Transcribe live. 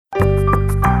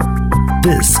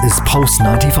This is Pulse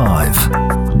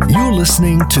 95. You're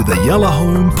listening to the Yellow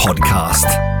Home Podcast.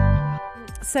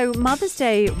 So Mother's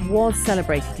Day was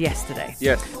celebrated yesterday.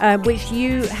 Yes. Which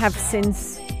you have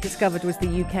since discovered was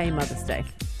the UK Mother's Day.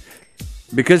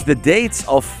 Because the dates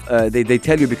of, they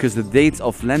tell you because the dates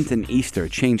of Lent and Easter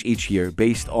change each year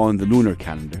based on the lunar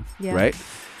calendar, right?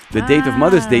 The date of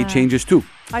Mother's Day changes too.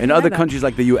 In other countries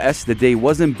like the US, the day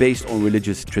wasn't based on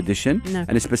religious tradition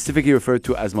and is specifically referred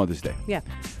to as Mother's Day. Yeah.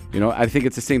 You know, I think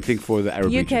it's the same thing for the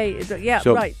Arab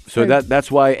region. Right. So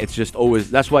that's why it's just always,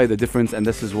 that's why the difference, and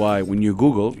this is why when you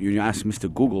Google, you ask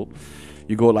Mr. Google,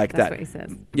 you go like that's that. That's what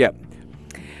he says. Yeah.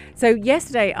 So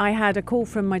yesterday I had a call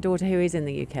from my daughter who is in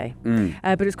the UK,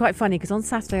 but it was quite funny because on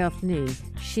Saturday afternoon,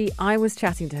 I was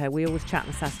chatting to her. We always chat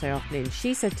on Saturday afternoon.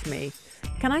 She said to me,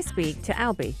 "Can I speak to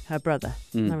Albie, her brother?"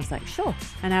 And I was like, "Sure."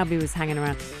 And Albie was hanging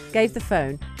around, gave the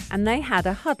phone, and they had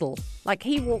a huddle. Like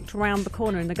he walked around the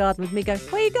corner in the garden with me, going,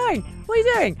 "Where are you going? What are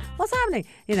you doing? What's happening?"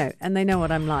 You know, and they know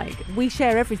what I'm like. We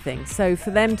share everything. So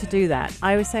for them to do that,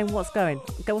 I was saying, what's going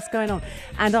on?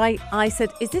 And I said,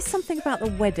 "Is this something about the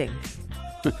wedding?"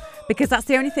 Because that's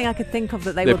the only thing I could think of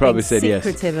that they were being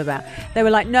secretive about. They were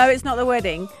like, "No, it's not the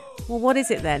wedding." Well, what is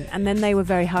it then? And then they were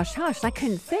very hush-hush. And I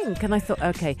couldn't think. And I thought,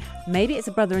 okay, maybe it's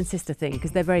a brother and sister thing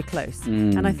because they're very close.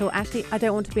 And I thought, actually, I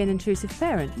don't want to be an intrusive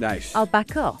parent. Nice. I'll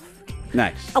back off.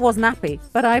 Nice. I wasn't happy,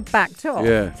 but I backed off.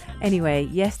 Yeah. Anyway,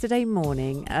 yesterday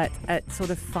morning at sort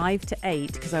of 5 to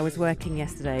 8, because I was working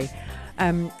yesterday,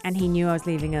 and he knew I was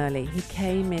leaving early. He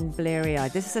came in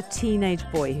bleary-eyed. This is a teenage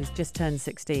boy who's just turned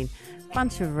 16.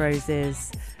 Bunch of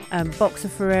roses, box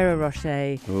of Ferrero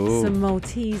Rocher, some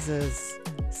Maltesers.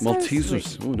 So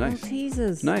Maltesers. Oh, nice.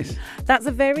 Maltesers. Nice. That's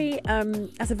a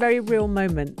very real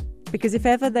moment, because if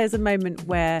ever there's a moment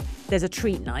where there's a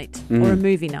treat night or a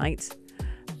movie night,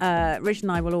 Rich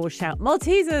and I will always shout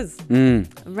Maltesers.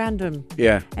 Random.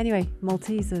 Yeah. Anyway,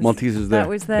 Maltesers. Maltesers there. That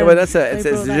was there. Yeah, but it's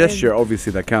a gesture,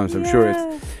 obviously, that counts. I'm sure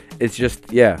it's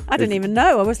just, yeah. I didn't even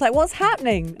know. I was like, what's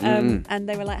happening? And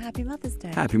they were like, Happy Mother's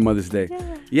Day. Happy Mother's Day.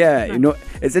 Yeah. Nice. You know,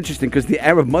 it's interesting because the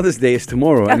Arab Mother's Day is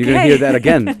tomorrow, and you're going to hear that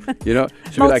again. You know?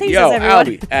 So be like, yo,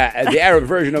 Albie, the Arab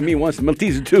version of me wants a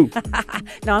Malteser too.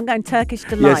 No, I'm going Turkish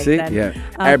Delight. Yeah, see? Then. Yeah.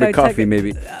 Arabic coffee,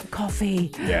 maybe.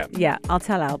 Coffee. Yeah. Yeah, I'll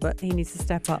tell Albert. He needs to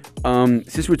step up.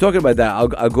 Since we're talking about that,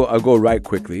 I'll go right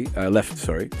quickly. Left,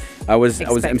 sorry.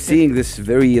 I'm seeing this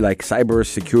very like cyber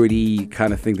security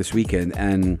kind of thing this weekend,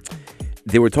 and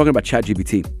they were talking about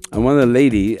ChatGPT. And one of the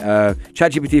lady,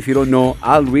 ChatGPT, if you don't know,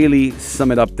 I'll really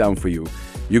sum it up down for you.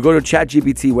 You go to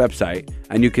ChatGPT website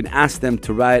and you can ask them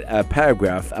to write a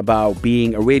paragraph about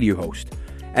being a radio host,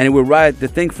 and it will write the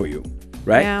thing for you,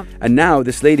 right? Yeah. And now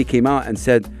this lady came out and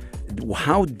said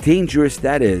how dangerous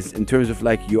that is in terms of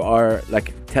like you are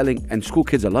like telling, and school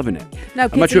kids are loving it. No,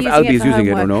 I'm not sure if Albie is using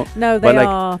it or not. No, they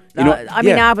are. You know, I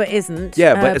mean, Albert isn't.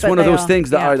 Yeah, but it's one of those things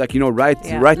that are like, you know, write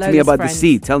to me about the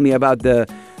sea. Tell me about the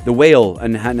whale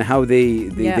and how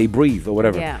they breathe or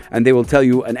whatever. Yeah. And they will tell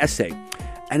you an essay.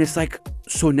 And it's like,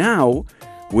 so now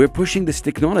we're pushing this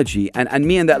technology, and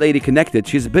me and that lady connected.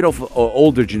 She's a bit of an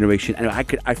older generation, and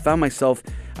I found myself,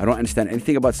 I don't understand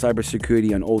anything about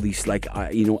cybersecurity and all these like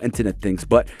internet things,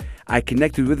 but I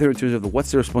connected with her in terms of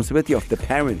what's the responsibility of the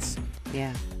parents.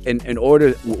 Yeah. In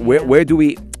order, where do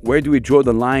we draw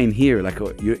the line here? Like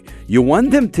you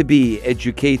want them to be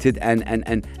educated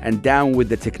and down with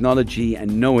the technology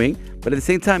and knowing, but at the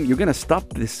same time you're going to stop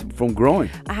this from growing.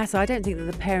 So I don't think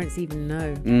that the parents even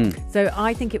know. So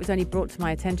I think it was only brought to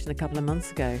my attention a couple of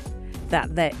months ago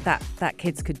that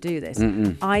kids could do this.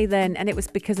 And it was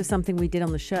because of something we did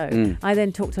on the show. I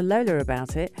then talked to Lola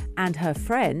about it and her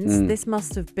friends. This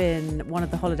must have been one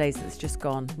of the holidays that's just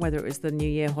gone, whether it was the New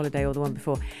Year holiday or the one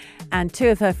before. And two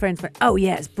of her friends went, "Oh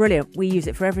yeah, it's brilliant. We use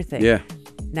it for everything." Yeah.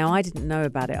 Now, I didn't know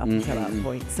about it up until that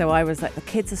point. So I was like, the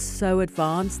kids are so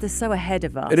advanced. They're so ahead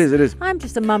of us. It is. I'm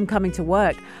just a mum coming to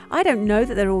work. I don't know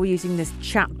that they're all using this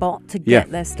chat bot to get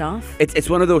their stuff. It's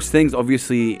one of those things,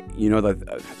 obviously,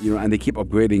 and they keep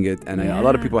upgrading it. And a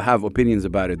lot of people have opinions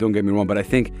about it. Don't get me wrong. But I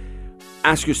think,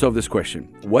 ask yourself this question.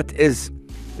 What is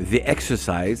the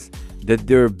exercise that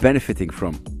they're benefiting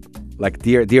from? Like,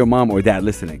 dear mom or dad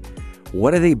listening.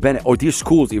 What are they or dear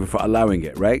schools even for allowing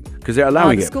it, right? Because they're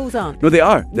allowing it. Schools aren't. No, they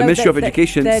are. The Ministry of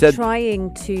Education said they're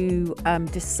trying to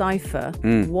decipher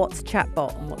what's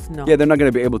chatbot and what's not. Yeah, they're not going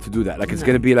to be able to do that. Like it's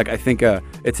going to be like, I think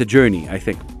it's a journey. I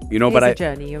think it's a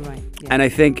journey. You're right. Yeah. And I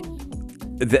think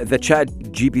the Chat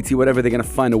GPT, whatever, they're going to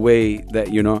find a way that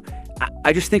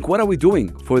I just think, what are we doing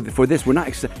for this? We're not,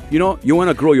 you want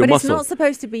to grow your muscle. But it's not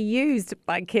supposed to be used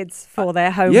by kids for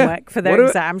their homework, for their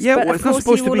exams. Yeah, but well, of course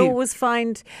you will always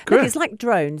find... Look, it's like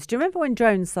drones. Do you remember when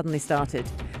drones suddenly started?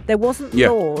 There wasn't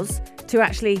laws to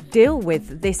actually deal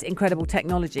with this incredible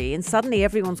technology. And suddenly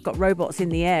everyone's got robots in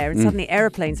the air, and suddenly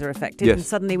airplanes are affected, and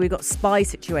suddenly we've got spy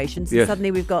situations, and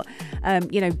suddenly we've got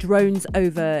drones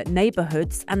over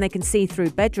neighborhoods, and they can see through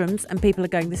bedrooms, and people are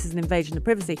going, this is an invasion of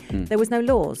privacy. There was no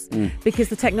laws because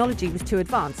the technology was too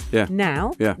advanced.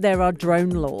 Now there are drone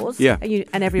laws,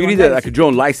 and everyone you need like a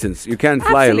drone license. You can't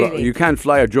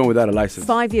fly a drone without a license.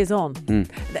 5 years on.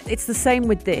 It's the same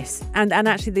with this, and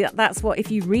actually that's what, if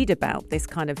you read about this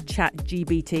kind of chat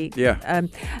GPT,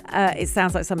 it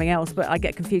sounds like something else, but I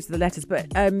get confused with the letters. But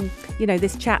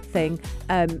this chat thing,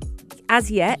 as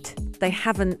yet they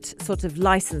haven't sort of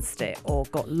licensed it or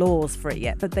got laws for it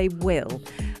yet, but they will.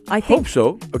 I hope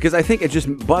so, because I think it just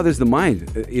bothers the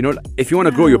mind. If you want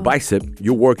to grow your bicep,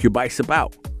 you work your bicep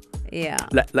out. Yeah.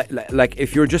 Like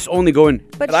if you're just only going,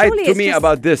 but surely to me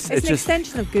about this, it's an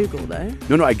extension of Google, though.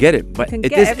 No, I get it, but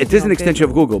it is an extension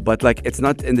of Google, but like it's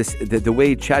not in this. The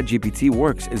way ChatGPT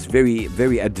works is very,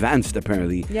 very advanced,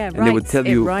 apparently. Yeah, and they would tell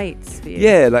you. Writes for you.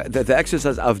 Yeah, like the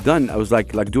exercise I've done, I was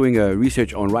like doing a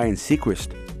research on Ryan Seacrest,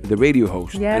 the radio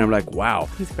host, and I'm like, wow,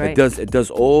 he's great. It does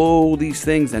all these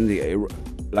things, and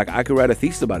like I could write a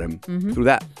thesis about him through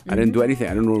that. I didn't do anything.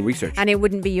 I don't know research. And it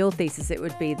wouldn't be your thesis. It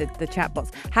would be the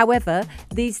chatbots. However,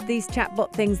 these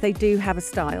chatbot things, they do have a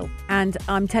style. And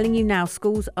I'm telling you now,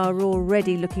 schools are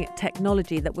already looking at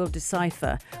technology that will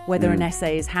decipher whether an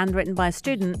essay is handwritten by a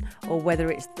student or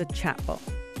whether it's the chatbot.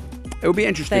 It would be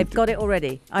interesting. They've got it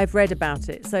already. I've read about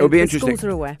it. So it would be interesting. Schools are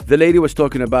aware. The lady was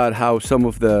talking about how some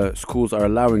of the schools are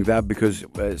allowing that because,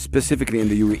 specifically in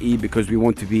the UAE, because we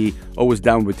want to be always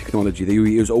down with technology. The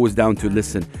UAE is always down to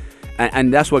listen.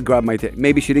 And that's what grabbed my attention.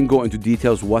 Maybe she didn't go into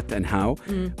details what and how,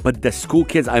 but the school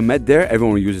kids I met there,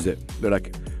 everyone uses it. They're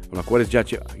like, I'm like, what is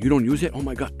ChatGPT? You don't use it? Oh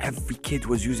my God, every kid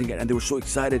was using it and they were so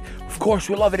excited. Of course,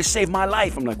 we love it. It saved my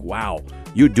life. I'm like, wow,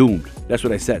 you're doomed. That's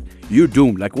what I said. You're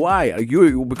doomed. Like, why?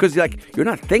 Because you're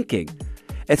not thinking.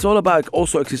 It's all about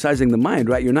also exercising the mind,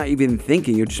 right? You're not even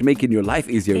thinking. You're just making your life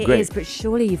easier. It is, but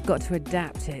surely you've got to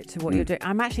adapt it to what you're doing.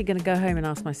 I'm actually going to go home and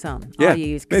ask my son, are you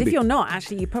using? Because if you're not,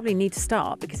 actually, you probably need to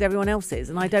start because everyone else is.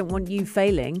 And I don't want you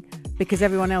failing because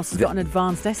everyone else has got an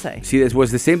advanced essay. See, it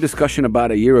was the same discussion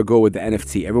about a year ago with the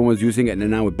NFT. Everyone was using it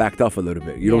and now it backed off a little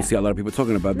bit. You don't see a lot of people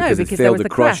talking about it because it failed, it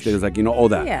crushed. There's like, all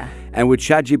that. Yeah. And with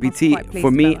ChatGPT,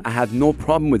 for me, I had no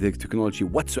problem with the technology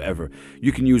whatsoever.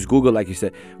 You can use Google, like you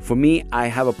said. For me, I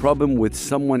have a problem with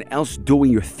someone else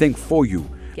doing your thing for you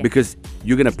because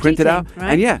you're going to print it out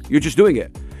and you're just doing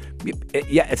it.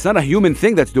 Yeah, it's not a human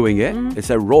thing that's doing it. It's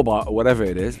a robot or whatever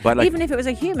it is. But even if it was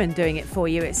a human doing it for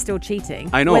you, it's still cheating.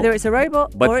 I know. Whether it's a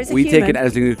robot or it's a human. But we take it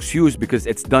as an excuse because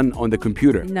it's done on the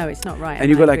computer. No, it's not right. And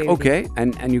you go like, okay.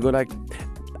 And you go like,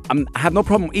 I have no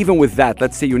problem even with that.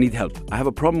 Let's say you need help. I have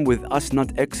a problem with us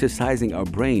not exercising our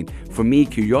brain. For me,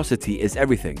 curiosity is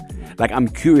everything. Like I'm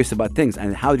curious about things.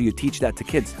 And how do you teach that to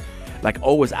kids? Like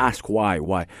always ask why.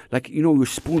 Like, you're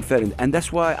spoon-fed. And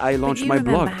that's why I launched my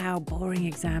blog. Remember how boring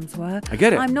exams were? I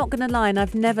get it. I'm not going to lie, and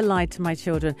I've never lied to my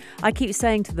children. I keep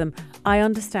saying to them, I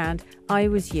understand, I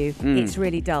was you. It's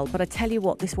really dull. But I tell you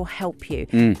what, this will help you.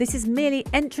 This is merely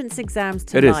entrance exams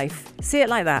to life. See it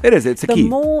like that. It is. It's a key.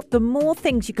 The more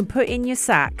things you can put in your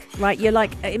sack, right? You're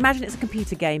like, imagine it's a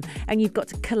computer game and you've got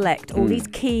to collect all these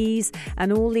keys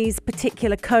and all these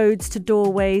particular codes to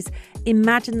doorways.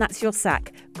 Imagine that's your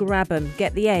sack. Grab them,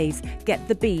 get the A's, get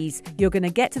the B's. You're going to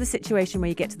get to the situation where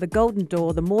you get to the golden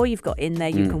door. The more you've got in there,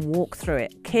 you can walk through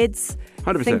it. Kids,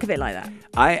 100%. Think of it like that.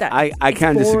 I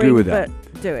can't disagree with that.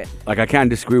 But do it. Like I can't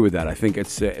disagree with that. I think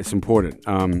it's important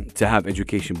to have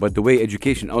education. But the way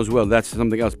education as well, that's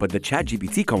something else. But the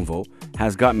ChatGPT convo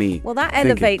has got me. Well, that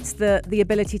elevates the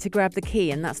ability to grab the key,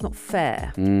 and that's not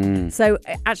fair. So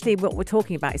actually, what we're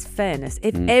talking about is fairness.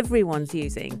 If everyone's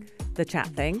using the chat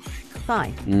thing,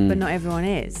 fine, but not everyone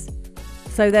is.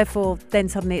 So therefore, then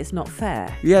suddenly it's not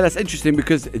fair. Yeah, that's interesting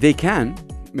because they can.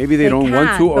 Maybe they don't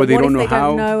want to, or they don't know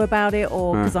how. They don't know about it,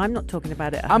 or because I'm not talking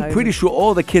about it at home. I'm pretty sure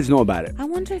all the kids know about it. I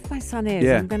wonder if my son is.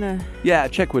 Yeah. I'm gonna. Yeah,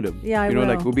 check with him. Yeah, I will.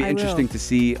 Like, it'll be interesting to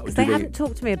see. Because they haven't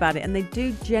talked to me about it, and they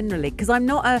do generally. Because I'm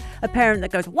not a parent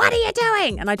that goes, "What are you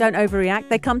doing?" and I don't overreact.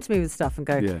 They come to me with stuff and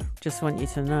go, "Just want you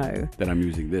to know that I'm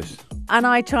using this." And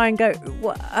I try and go,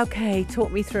 "Okay, talk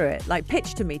me through it. Like,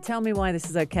 pitch to me. Tell me why this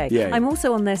is okay." Yeah. I'm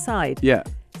also on their side. Yeah.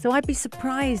 So I'd be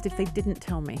surprised if they didn't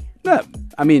tell me. No,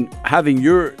 I mean,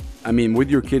 with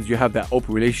your kids, you have that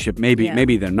open relationship.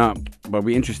 Maybe they're not, but it'll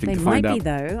be interesting to find out.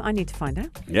 They might be, though. I need to find out.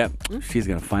 Yeah, she's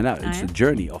going to find out. It's the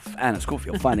journey of Anna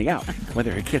Schofield finding out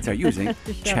whether her kids are using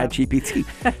ChatGPT.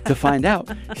 To find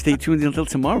out, stay tuned until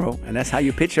tomorrow, and that's how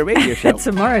you pitch a radio show.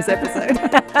 Tomorrow's episode.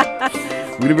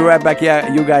 We're going to be right back.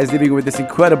 Yeah, you guys living with this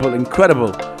incredible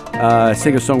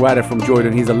singer-songwriter from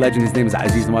Jordan. He's a legend. His name is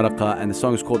Aziz Maraka, and the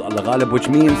song is called Allah Ghalib, which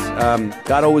means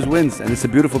God always wins. And it's a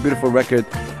beautiful, beautiful record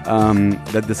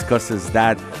that discusses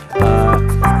that.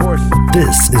 Of course.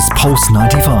 This is Pulse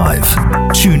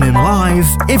 95. Tune in live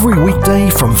every weekday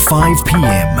from 5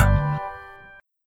 p.m.